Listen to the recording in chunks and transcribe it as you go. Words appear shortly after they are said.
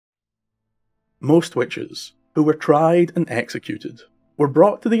Most witches, who were tried and executed, were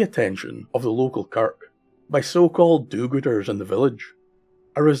brought to the attention of the local kirk by so-called do-gooders in the village,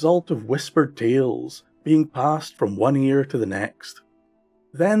 a result of whispered tales being passed from one ear to the next.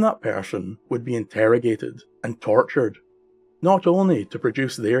 Then that person would be interrogated and tortured, not only to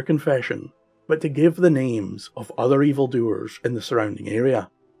produce their confession, but to give the names of other evildoers in the surrounding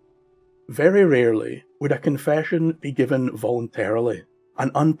area. Very rarely would a confession be given voluntarily and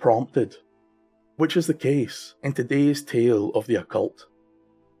unprompted, which is the case in today's tale of the occult,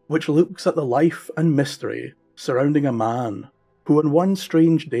 which looks at the life and mystery surrounding a man who on one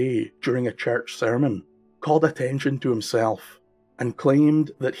strange day during a church sermon called attention to himself and claimed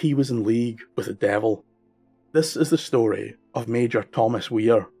that he was in league with the devil. This is the story of Major Thomas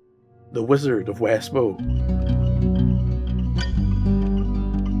Weir, the Wizard of Westbow.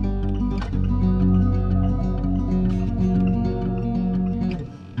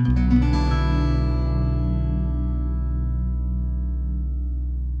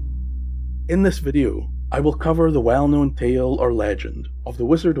 In this video, I will cover the well-known tale or legend of the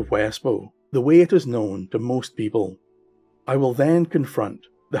Wizard of Westbow the way it is known to most people. I will then confront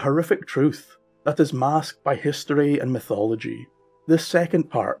the horrific truth that is masked by history and mythology. This second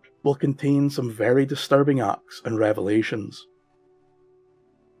part will contain some very disturbing acts and revelations.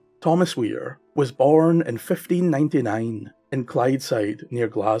 Thomas Weir was born in 1599 in Clydeside near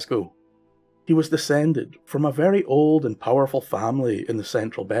Glasgow. He was descended from a very old and powerful family in the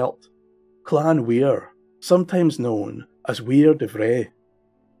Central Belt, Clan Weir, sometimes known as Weir de Vray.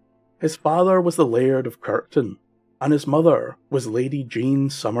 His father was the Laird of Kirkton, and his mother was Lady Jean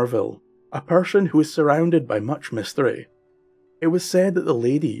Somerville, a person who is surrounded by much mystery. It was said that the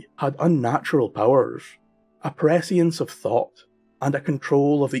lady had unnatural powers, a prescience of thought, and a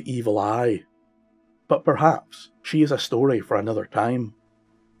control of the evil eye. But perhaps she is a story for another time.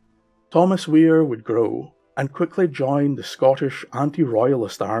 Thomas Weir would grow and quickly join the Scottish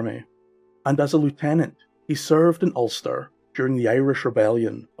anti-royalist army, and as a lieutenant he served in Ulster during the Irish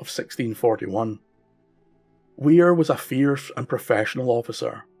Rebellion of 1641. Weir was a fierce and professional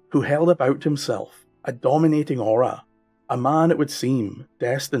officer who held about himself a dominating aura, a man, it would seem,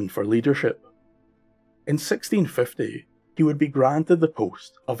 destined for leadership. In 1650, he would be granted the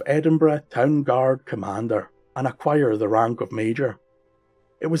post of Edinburgh Town Guard Commander and acquire the rank of Major.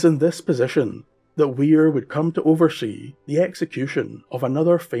 It was in this position that Weir would come to oversee the execution of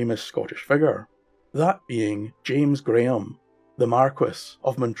another famous Scottish figure, that being James Graham, the Marquess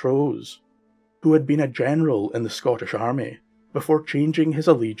of Montrose, who had been a general in the Scottish army before changing his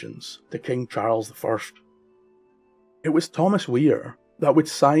allegiance to King Charles I. It was Thomas Weir that would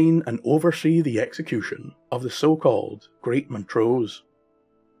sign and oversee the execution of the so-called Great Montrose.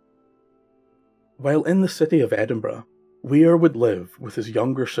 While in the city of Edinburgh, Weir would live with his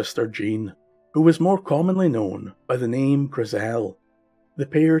younger sister Jean, who was more commonly known by the name Grizel. The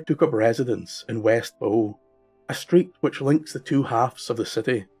pair took up residence in West Bow, a street which links the two halves of the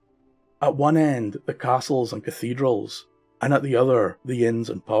city. At one end the castles and cathedrals, and at the other the inns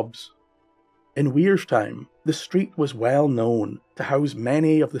and pubs. In Weir's time, the street was well known to house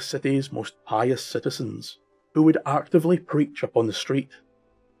many of the city's most pious citizens, who would actively preach upon the street.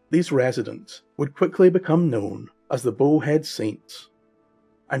 These residents would quickly become known as the Bowhead Saints,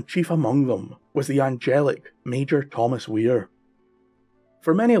 and chief among them was the angelic Major Thomas Weir.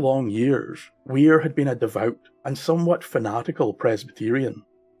 For many long years, Weir had been a devout and somewhat fanatical Presbyterian.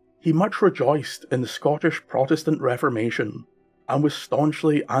 He much rejoiced in the Scottish Protestant Reformation and was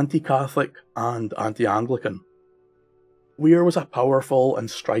staunchly anti-Catholic and anti-Anglican. Weir was a powerful and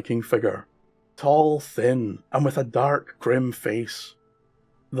striking figure, tall, thin, and with a dark, grim face.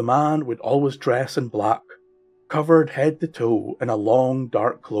 The man would always dress in black, covered head to toe in a long,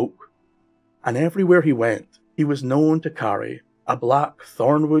 dark cloak, and everywhere he went, he was known to carry a black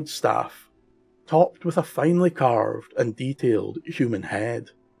thornwood staff, topped with a finely carved and detailed human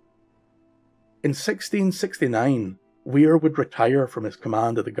head. In 1669, Weir would retire from his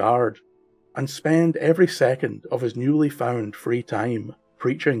command of the guard, and spend every second of his newly found free time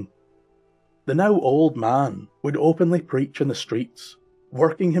preaching. The now old man would openly preach in the streets,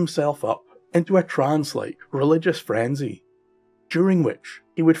 working himself up into a trance-like religious frenzy, during which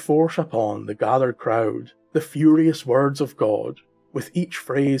he would force upon the gathered crowd the furious words of God, with each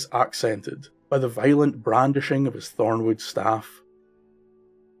phrase accented by the violent brandishing of his thornwood staff.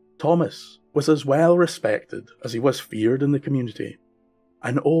 Thomas was as well respected as he was feared in the community,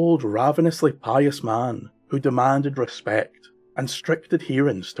 an old ravenously pious man who demanded respect and strict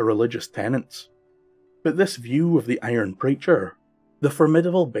adherence to religious tenets. But this view of the Iron Preacher, the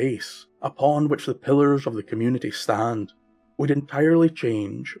formidable base upon which the pillars of the community stand, would entirely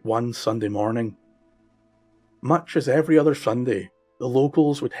change one Sunday morning. Much as every other Sunday, the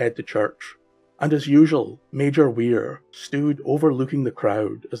locals would head to church, and as usual, Major Weir stood overlooking the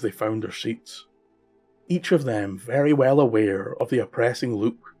crowd as they found their seats, each of them very well aware of the oppressing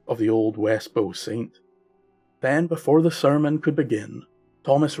look of the old West Bow saint. Then, before the sermon could begin,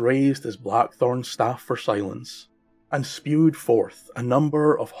 Thomas raised his blackthorn staff for silence, and spewed forth a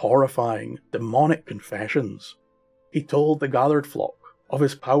number of horrifying, demonic confessions. He told the gathered flock of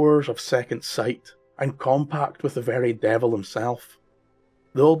his powers of second sight and compact with the very devil himself.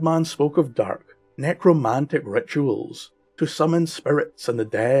 The old man spoke of dark, necromantic rituals to summon spirits and the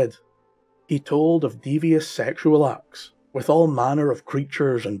dead. He told of devious sexual acts with all manner of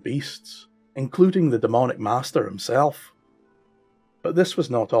creatures and beasts, including the demonic master himself. But this was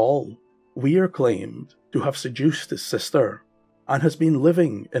not all. Weir claimed to have seduced his sister, and has been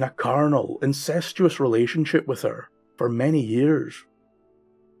living in a carnal, incestuous relationship with her for many years.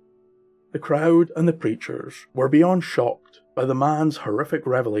 The crowd and the preachers were beyond shocked by the man's horrific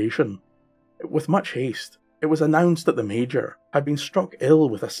revelation. With much haste, it was announced that the Major had been struck ill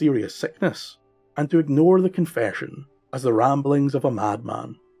with a serious sickness, and to ignore the confession as the ramblings of a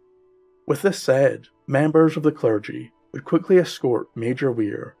madman. With this said, members of the clergy would quickly escort Major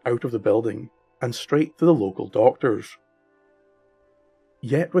Weir out of the building and straight to the local doctors.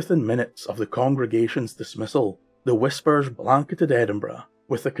 Yet within minutes of the congregation's dismissal, the whispers blanketed Edinburgh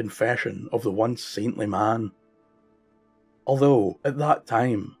with the confession of the once saintly man. Although, at that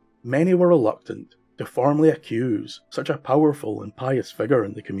time, many were reluctant to formally accuse such a powerful and pious figure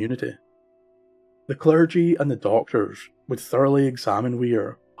in the community. The clergy and the doctors would thoroughly examine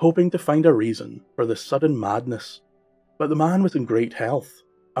Weir, hoping to find a reason for this sudden madness, but the man was in great health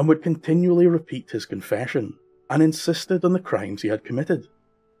and would continually repeat his confession and insisted on the crimes he had committed.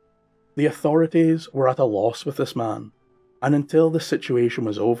 The authorities were at a loss with this man, and until the situation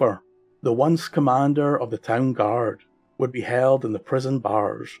was over, the once commander of the town guard would be held in the prison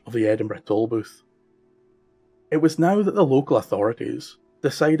bars of the Edinburgh Tolbooth. It was now that the local authorities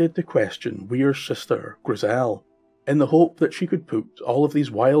decided to question Weir's sister, Griselle, in the hope that she could put all of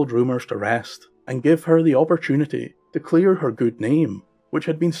these wild rumours to rest and give her the opportunity to clear her good name, which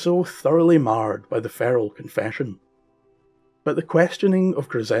had been so thoroughly marred by the feral confession. But the questioning of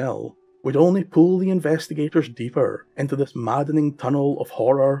Griselle would only pull the investigators deeper into this maddening tunnel of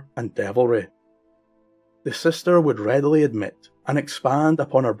horror and devilry. The sister would readily admit and expand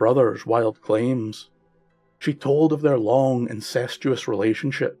upon her brother's wild claims. She told of their long incestuous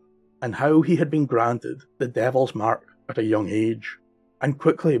relationship and how he had been granted the devil's mark at a young age, and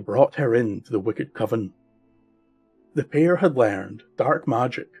quickly brought her into the wicked coven. The pair had learned dark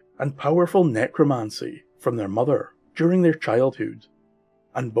magic and powerful necromancy from their mother during their childhood,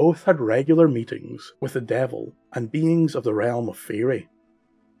 and both had regular meetings with the devil and beings of the realm of faerie.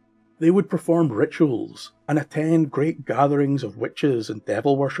 They would perform rituals and attend great gatherings of witches and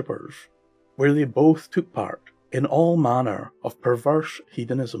devil worshippers, where they both took part in all manner of perverse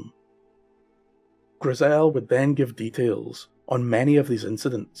hedonism. Griselle would then give details on many of these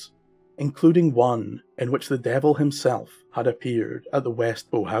incidents, including one in which the devil himself had appeared at the West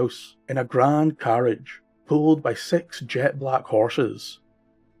Bow House in a grand carriage pulled by 6 jet-black horses,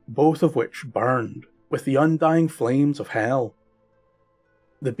 both of which burned with the undying flames of hell.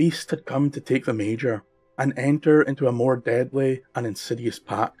 The beast had come to take the Major and enter into a more deadly and insidious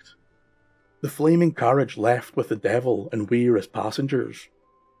pact. The flaming carriage left with the devil and Weir as passengers,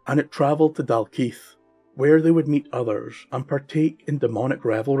 and it travelled to Dalkeith, where they would meet others and partake in demonic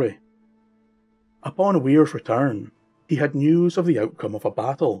revelry. Upon Weir's return, he had news of the outcome of a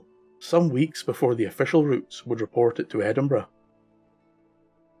battle, some weeks before the official routes would report it to Edinburgh.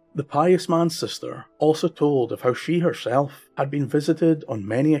 The pious man's sister also told of how she herself had been visited on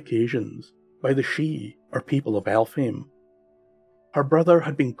many occasions by the Sidhe, or people of Elfhame. Her brother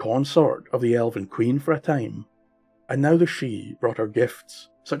had been consort of the Elven Queen for a time, and now the Sidhe brought her gifts,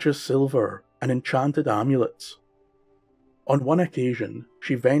 such as silver and enchanted amulets. On one occasion,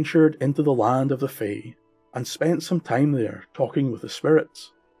 she ventured into the land of the Fae, and spent some time there talking with the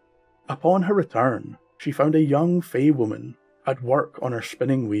spirits. Upon her return, she found a young Fae woman at work on her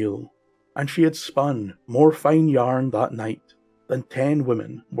spinning wheel, and she had spun more fine yarn that night than 10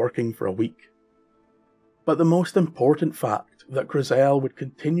 women working for a week. But the most important fact that Griselle would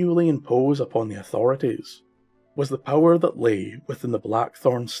continually impose upon the authorities was the power that lay within the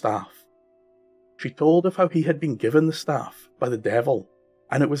blackthorn staff. She told of how he had been given the staff by the devil,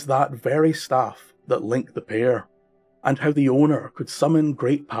 and it was that very staff that linked the pair, and how the owner could summon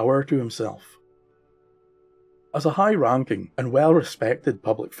great power to himself. As a high-ranking and well-respected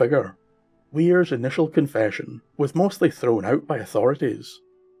public figure, Weir's initial confession was mostly thrown out by authorities,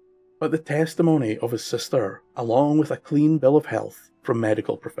 but the testimony of his sister, along with a clean bill of health from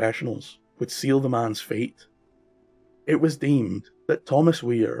medical professionals, would seal the man's fate. It was deemed that Thomas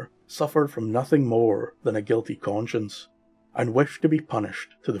Weir suffered from nothing more than a guilty conscience, and wished to be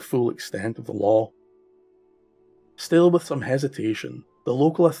punished to the full extent of the law. Still with some hesitation, the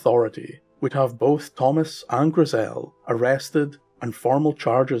local authority would have both Thomas and Grizel arrested and formal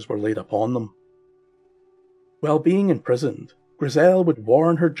charges were laid upon them. While being imprisoned, Grizel would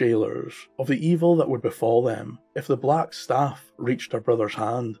warn her jailers of the evil that would befall them if the black staff reached her brother's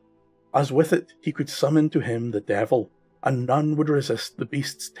hand, as with it he could summon to him the devil, and none would resist the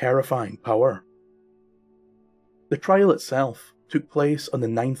beast's terrifying power. The trial itself took place on the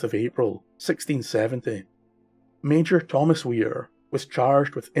 9th of April, 1670. Major Thomas Weir was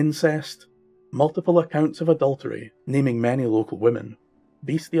charged with incest, multiple accounts of adultery, naming many local women,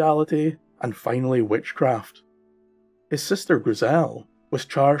 bestiality, and finally witchcraft. His sister Grizel was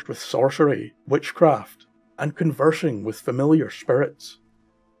charged with sorcery, witchcraft, and conversing with familiar spirits.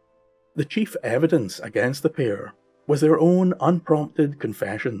 The chief evidence against the pair was their own unprompted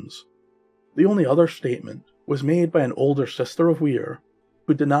confessions. The only other statement was made by an older sister of Weir,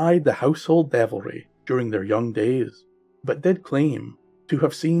 who denied the household devilry during their young days, but did claim to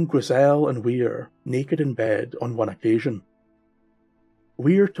have seen Grizel and Weir naked in bed on one occasion.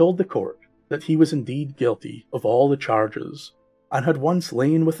 Weir told the court that he was indeed guilty of all the charges, and had once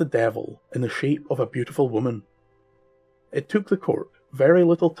lain with the devil in the shape of a beautiful woman. It took the court very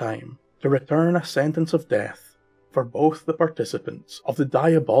little time to return a sentence of death for both the participants of the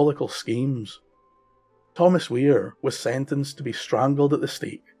diabolical schemes. Thomas Weir was sentenced to be strangled at the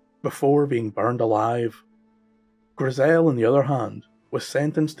stake before being burned alive. Grizel, on the other hand, was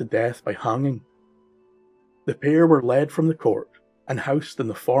sentenced to death by hanging. The pair were led from the court and housed in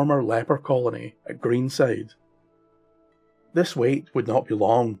the former leper colony at Greenside. This wait would not be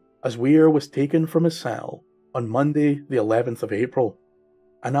long, as Weir was taken from his cell on Monday the 11th of April,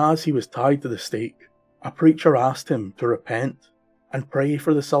 and as he was tied to the stake, a preacher asked him to repent and pray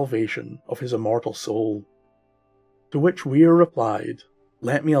for the salvation of his immortal soul. To which Weir replied,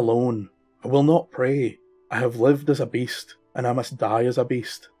 "Let me alone, I will not pray, I have lived as a beast, and I must die as a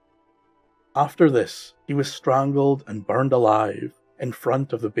beast." After this, he was strangled and burned alive in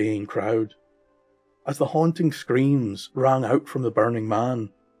front of the baying crowd. As the haunting screams rang out from the burning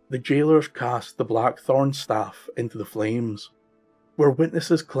man, the jailers cast the blackthorn staff into the flames, where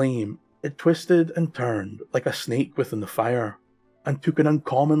witnesses claim it twisted and turned like a snake within the fire, and took an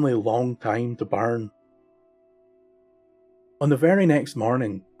uncommonly long time to burn. On the very next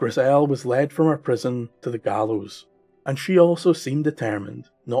morning, Grizel was led from her prison to the gallows, and she also seemed determined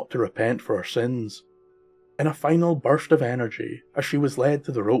not to repent for her sins. In a final burst of energy, as she was led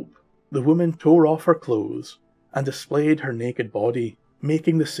to the rope, the woman tore off her clothes and displayed her naked body,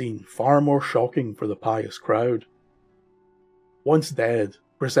 making the scene far more shocking for the pious crowd. Once dead,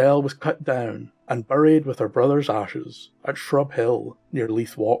 Grizel was cut down and buried with her brother's ashes at Shrub Hill near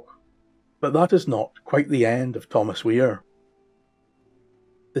Leith Walk. But that is not quite the end of Thomas Weir.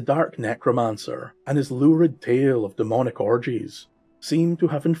 The dark necromancer and his lurid tale of demonic orgies seem to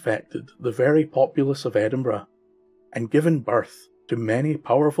have infected the very populace of Edinburgh, and given birth to many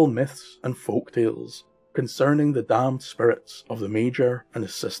powerful myths and folk tales concerning the damned spirits of the Major and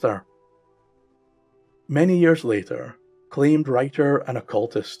his sister. Many years later, acclaimed writer and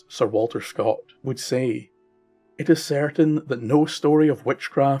occultist Sir Walter Scott would say, "It is certain that no story of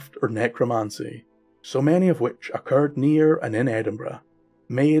witchcraft or necromancy, so many of which occurred near and in Edinburgh,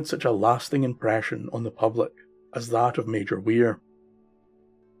 made such a lasting impression on the public as that of Major Weir."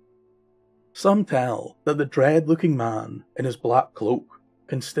 Some tell that the dread-looking man in his black cloak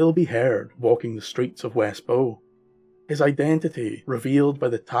can still be heard walking the streets of West Bow, his identity revealed by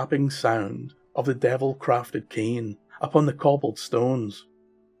the tapping sound of the devil-crafted cane upon the cobbled stones,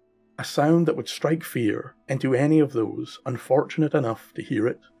 a sound that would strike fear into any of those unfortunate enough to hear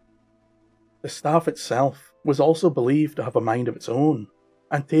it. The staff itself was also believed to have a mind of its own,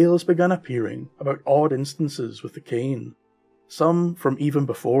 and tales began appearing about odd instances with the cane, some from even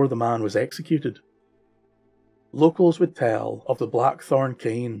before the man was executed. Locals would tell of the blackthorn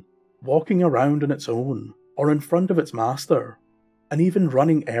cane walking around on its own or in front of its master, and even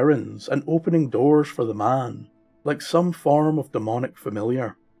running errands and opening doors for the man, like some form of demonic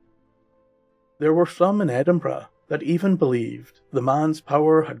familiar. There were some in Edinburgh that even believed the man's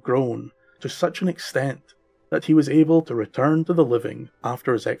power had grown to such an extent that he was able to return to the living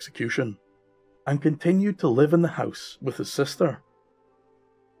after his execution, and continued to live in the house with his sister,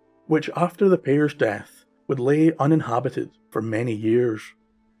 which after the pair's death would lay uninhabited for many years.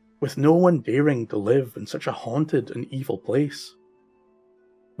 with no one daring to live in such a haunted and evil place.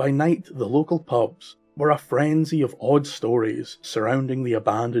 By night, the local pubs were a frenzy of odd stories surrounding the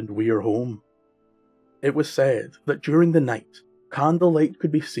abandoned Weir home. It was said that during the night, candlelight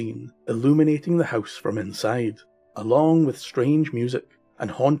could be seen illuminating the house from inside, along with strange music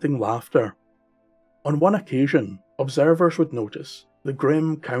and haunting laughter. On one occasion, observers would notice the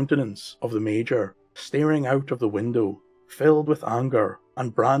grim countenance of the Major staring out of the window, filled with anger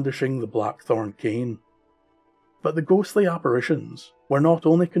and brandishing the blackthorn cane. But the ghostly apparitions were not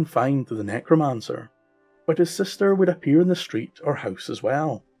only confined to the necromancer, but his sister would appear in the street or house as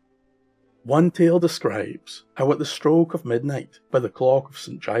well. One tale describes how at the stroke of midnight by the clock of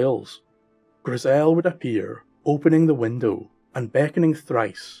St. Giles, Griselle would appear, opening the window and beckoning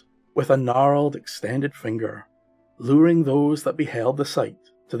thrice with a gnarled extended finger, luring those that beheld the sight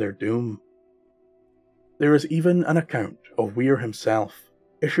to their doom. There is even an account of Weir himself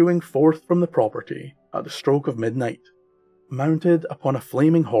issuing forth from the property at the stroke of midnight, mounted upon a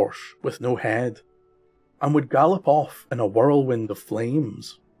flaming horse with no head, and would gallop off in a whirlwind of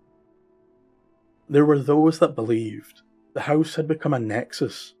flames. There were those that believed the house had become a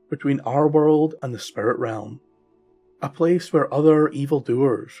nexus between our world and the spirit realm, a place where other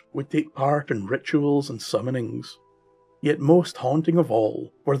evildoers would take part in rituals and summonings. Yet most haunting of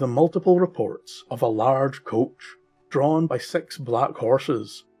all were the multiple reports of a large coach, drawn by 6 black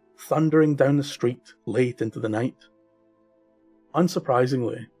horses, thundering down the street late into the night.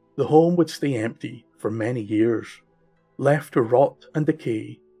 Unsurprisingly, the home would stay empty for many years, left to rot and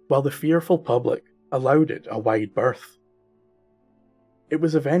decay, while the fearful public allowed it a wide berth. It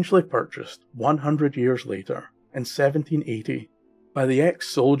was eventually purchased 100 years later, in 1780, by the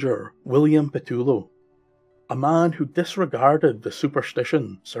ex-soldier William Petullo, a man who disregarded the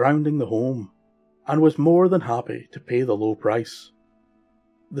superstition surrounding the home, and was more than happy to pay the low price.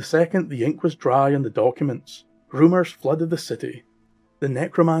 The second the ink was dry on the documents, rumours flooded the city. The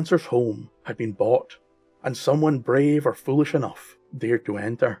necromancer's home had been bought, and someone brave or foolish enough dared to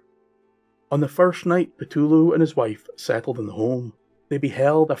enter. On the first night Petullo and his wife settled in the home, they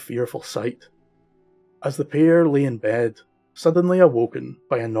beheld a fearful sight. As the pair lay in bed, suddenly awoken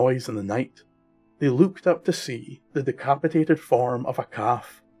by a noise in the night, they looked up to see the decapitated form of a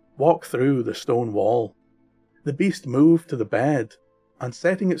calf walk through the stone wall. The beast moved to the bed, and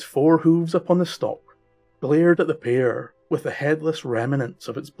setting its 4 hooves upon the stock, glared at the pair with the headless remnants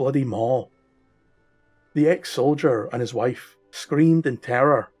of its bloody maw. The ex-soldier and his wife screamed in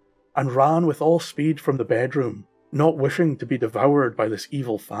terror, and ran with all speed from the bedroom, not wishing to be devoured by this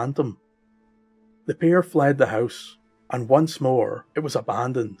evil phantom. The pair fled the house, and once more it was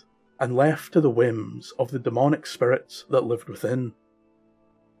abandoned, and left to the whims of the demonic spirits that lived within.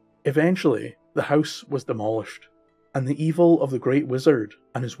 Eventually, the house was demolished, and the evil of the great wizard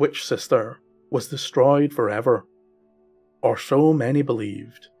and his witch sister was destroyed forever. Or so many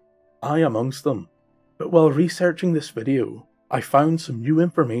believed, I amongst them. But while researching this video, I found some new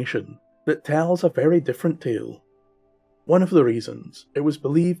information that tells a very different tale. One of the reasons it was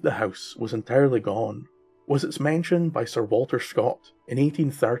believed the house was entirely gone was its mention by Sir Walter Scott in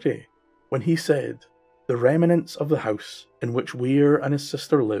 1830, when he said, "The remnants of the house in which Weir and his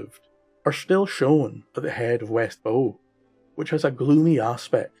sister lived are still shown at the head of West Bow, which has a gloomy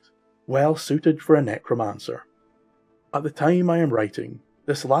aspect, well suited for a necromancer." At the time I am writing,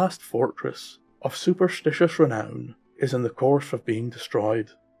 this last fortress of superstitious renown is in the course of being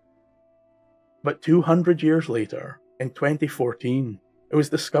destroyed. But 200 years later, in 2014, it was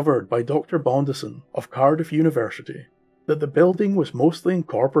discovered by Dr. Bondison of Cardiff University that the building was mostly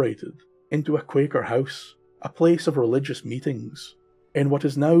incorporated into a Quaker house, a place of religious meetings, in what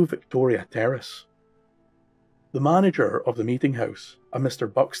is now Victoria Terrace. The manager of the meeting house, a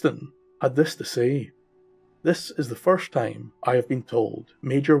Mr. Buxton, had this to say: "This is the first time I have been told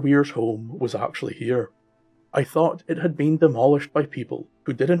Major Weir's home was actually here. I thought it had been demolished by people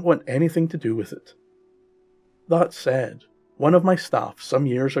who didn't want anything to do with it." That said, one of my staff some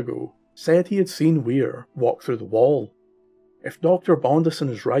years ago said he had seen Weir walk through the wall. If Dr. Bondison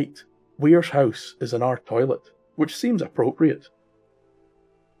is right, Weir's house is in our toilet, which seems appropriate.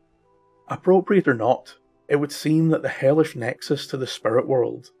 Appropriate or not, it would seem that the hellish nexus to the spirit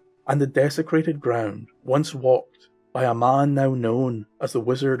world and the desecrated ground once walked by a man now known as the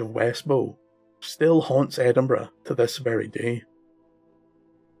Wizard of Westbow still haunts Edinburgh to this very day.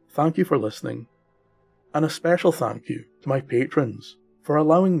 Thank you for listening, and a special thank you to my patrons for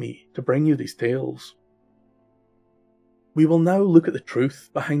allowing me to bring you these tales. We will now look at the truth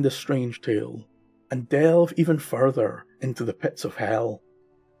behind this strange tale and delve even further into the pits of hell,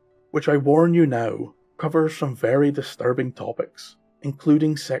 which I warn you now covers some very disturbing topics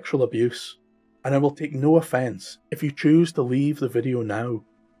including sexual abuse, and I will take no offence if you choose to leave the video now.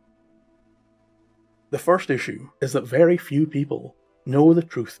 The first issue is that very few people know the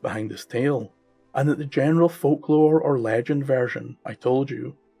truth behind this tale, and that the general folklore or legend version I told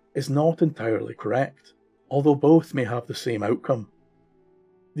you is not entirely correct, although both may have the same outcome.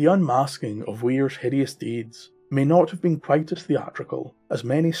 The unmasking of Weir's hideous deeds may not have been quite as theatrical as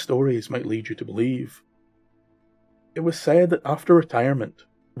many stories might lead you to believe. It was said that after retirement,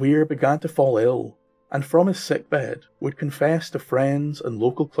 Weir began to fall ill, and from his sickbed would confess to friends and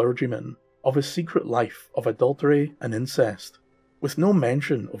local clergymen of his secret life of adultery and incest, with no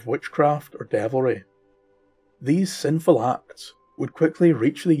mention of witchcraft or devilry. These sinful acts would quickly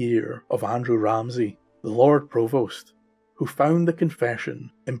reach the ear of Andrew Ramsay, the Lord Provost, who found the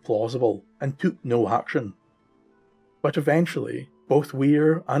confession implausible and took no action. But eventually, both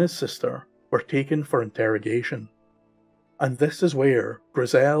Weir and his sister were taken for interrogation. And this is where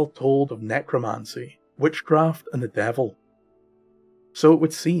Grizel told of necromancy, witchcraft and the devil. So it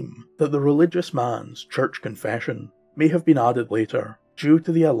would seem that the religious man's church confession may have been added later due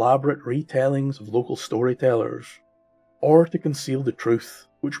to the elaborate retellings of local storytellers, or to conceal the truth,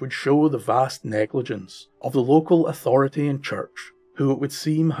 which would show the vast negligence of the local authority and church, who it would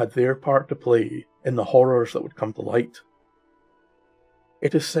seem had their part to play in the horrors that would come to light.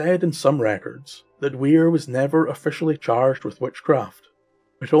 It is said in some records that Weir was never officially charged with witchcraft,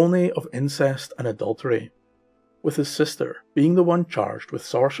 but only of incest and adultery, with his sister being the one charged with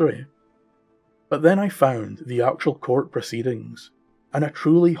sorcery. But then I found the actual court proceedings, and a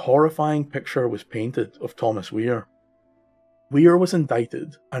truly horrifying picture was painted of Thomas Weir. Weir was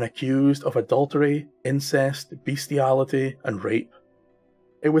indicted and accused of adultery, incest, bestiality, and rape.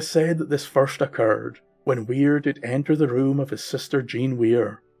 It was said that this first occurred when Weir did enter the room of his sister Jean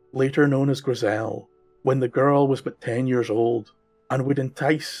Weir, later known as Grizel, when the girl was but 10 years old, and would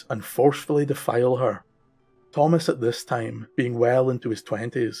entice and forcefully defile her, Thomas at this time being well into his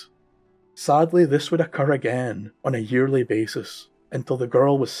 20s. Sadly, this would occur again on a yearly basis until the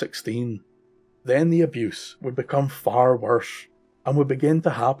girl was 16. Then the abuse would become far worse, and would begin to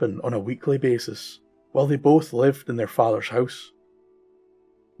happen on a weekly basis, while they both lived in their father's house.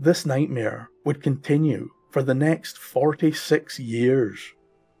 This nightmare would continue for the next 46 years,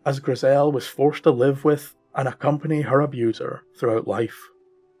 as Grizel was forced to live with and accompany her abuser throughout life.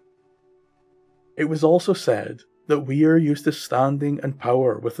 It was also said that Weir used his standing and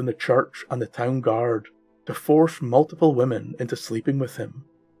power within the church and the town guard to force multiple women into sleeping with him,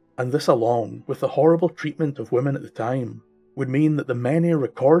 and this, along with the horrible treatment of women at the time, would mean that the many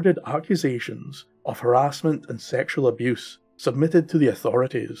recorded accusations of harassment and sexual abuse submitted to the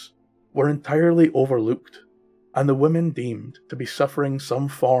authorities were entirely overlooked, and the women deemed to be suffering some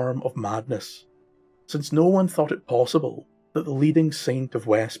form of madness, since no one thought it possible that the leading saint of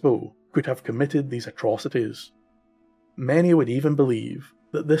Westbow could have committed these atrocities. Many would even believe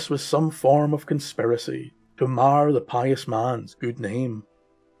that this was some form of conspiracy to mar the pious man's good name.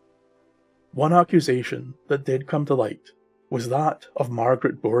 One accusation that did come to light was that of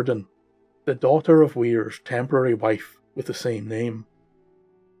Margaret Borden, the daughter of Weir's temporary wife with the same name.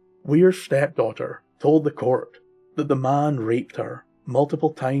 Weir's stepdaughter told the court that the man raped her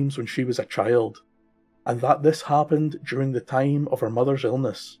multiple times when she was a child, and that this happened during the time of her mother's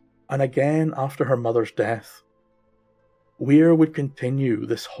illness, and again after her mother's death. Weir would continue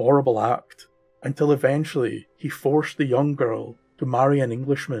this horrible act until eventually he forced the young girl to marry an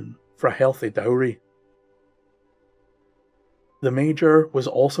Englishman for a healthy dowry. The Major was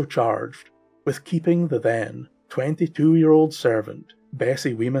also charged with keeping the then 22-year-old servant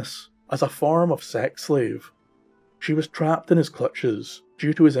Bessie Wemyss as a form of sex slave. She was trapped in his clutches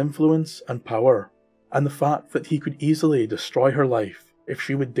due to his influence and power, and the fact that he could easily destroy her life if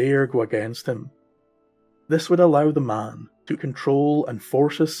she would dare go against him. This would allow the man to control and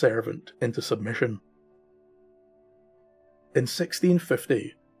force his servant into submission. In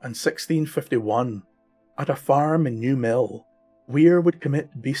 1650 and 1651, at a farm in New Mill, Weir would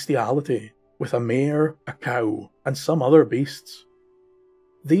commit bestiality with a mare, a cow, and some other beasts.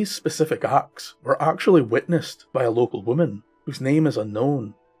 These specific acts were actually witnessed by a local woman, whose name is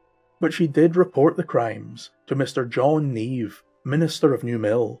unknown, but she did report the crimes to Mr. John Neve, minister of New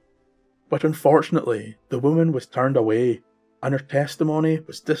Mill. But unfortunately, the woman was turned away, and her testimony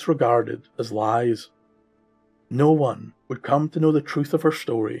was disregarded as lies. No one would come to know the truth of her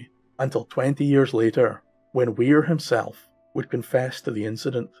story until 20 years later, when Weir himself would confess to the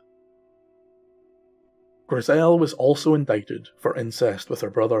incident. Grizel was also indicted for incest with her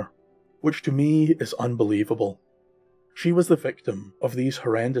brother, which to me is unbelievable. She was the victim of these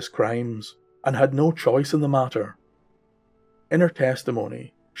horrendous crimes, and had no choice in the matter. In her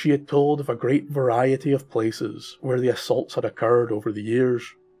testimony, she had told of a great variety of places where the assaults had occurred over the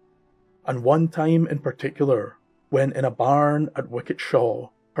years, and one time in particular, when in a barn at Wicketshaw,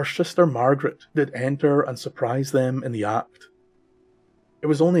 her sister Margaret did enter and surprise them in the act. It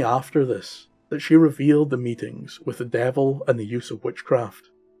was only after this that she revealed the meetings with the devil and the use of witchcraft.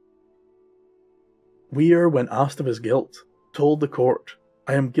 Weir, when asked of his guilt, told the court,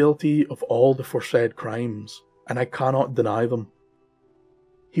 "I am guilty of all the foresaid crimes, and I cannot deny them."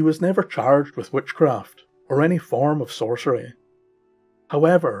 He was never charged with witchcraft or any form of sorcery.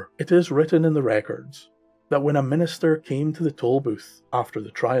 However, it is written in the records that when a minister came to the toll booth after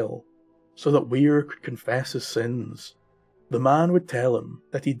the trial, so that Weir could confess his sins, the man would tell him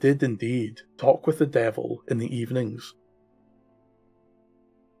that he did indeed talk with the devil in the evenings.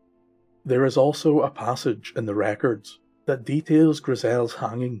 There is also a passage in the records that details Grizel's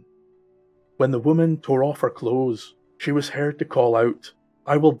hanging. When the woman tore off her clothes, she was heard to call out,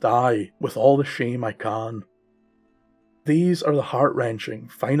 "I will die with all the shame I can." These are the heart-wrenching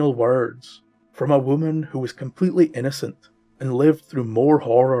final words from a woman who was completely innocent and lived through more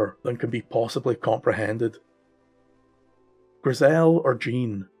horror than can be possibly comprehended. Grizel, or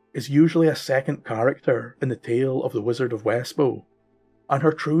Jean, is usually a second character in the tale of the Wizard of Westbow, and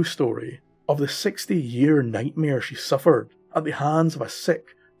her true story of the 60-year nightmare she suffered at the hands of a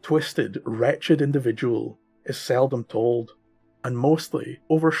sick, twisted, wretched individual is seldom told, and mostly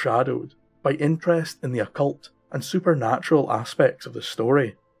overshadowed by interest in the occult and supernatural aspects of the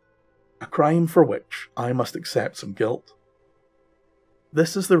story, a crime for which I must accept some guilt.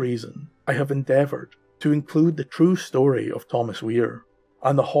 This is the reason I have endeavoured to include the true story of Thomas Weir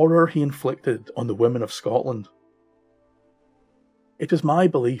and the horror he inflicted on the women of Scotland. It is my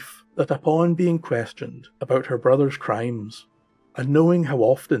belief that upon being questioned about her brother's crimes, and knowing how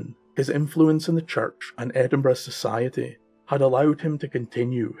often his influence in the church and Edinburgh society had allowed him to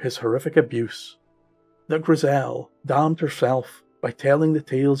continue his horrific abuse, that Grizel damned herself by telling the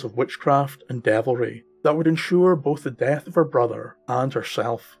tales of witchcraft and devilry that would ensure both the death of her brother and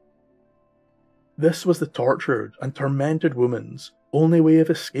herself. This was the tortured and tormented woman's only way of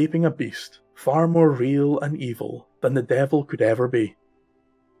escaping a beast far more real and evil than the devil could ever be.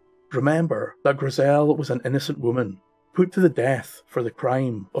 Remember that Grizel was an innocent woman, put to the death for the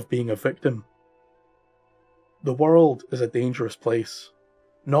crime of being a victim. The world is a dangerous place,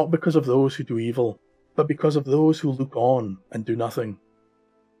 not because of those who do evil, but because of those who look on and do nothing.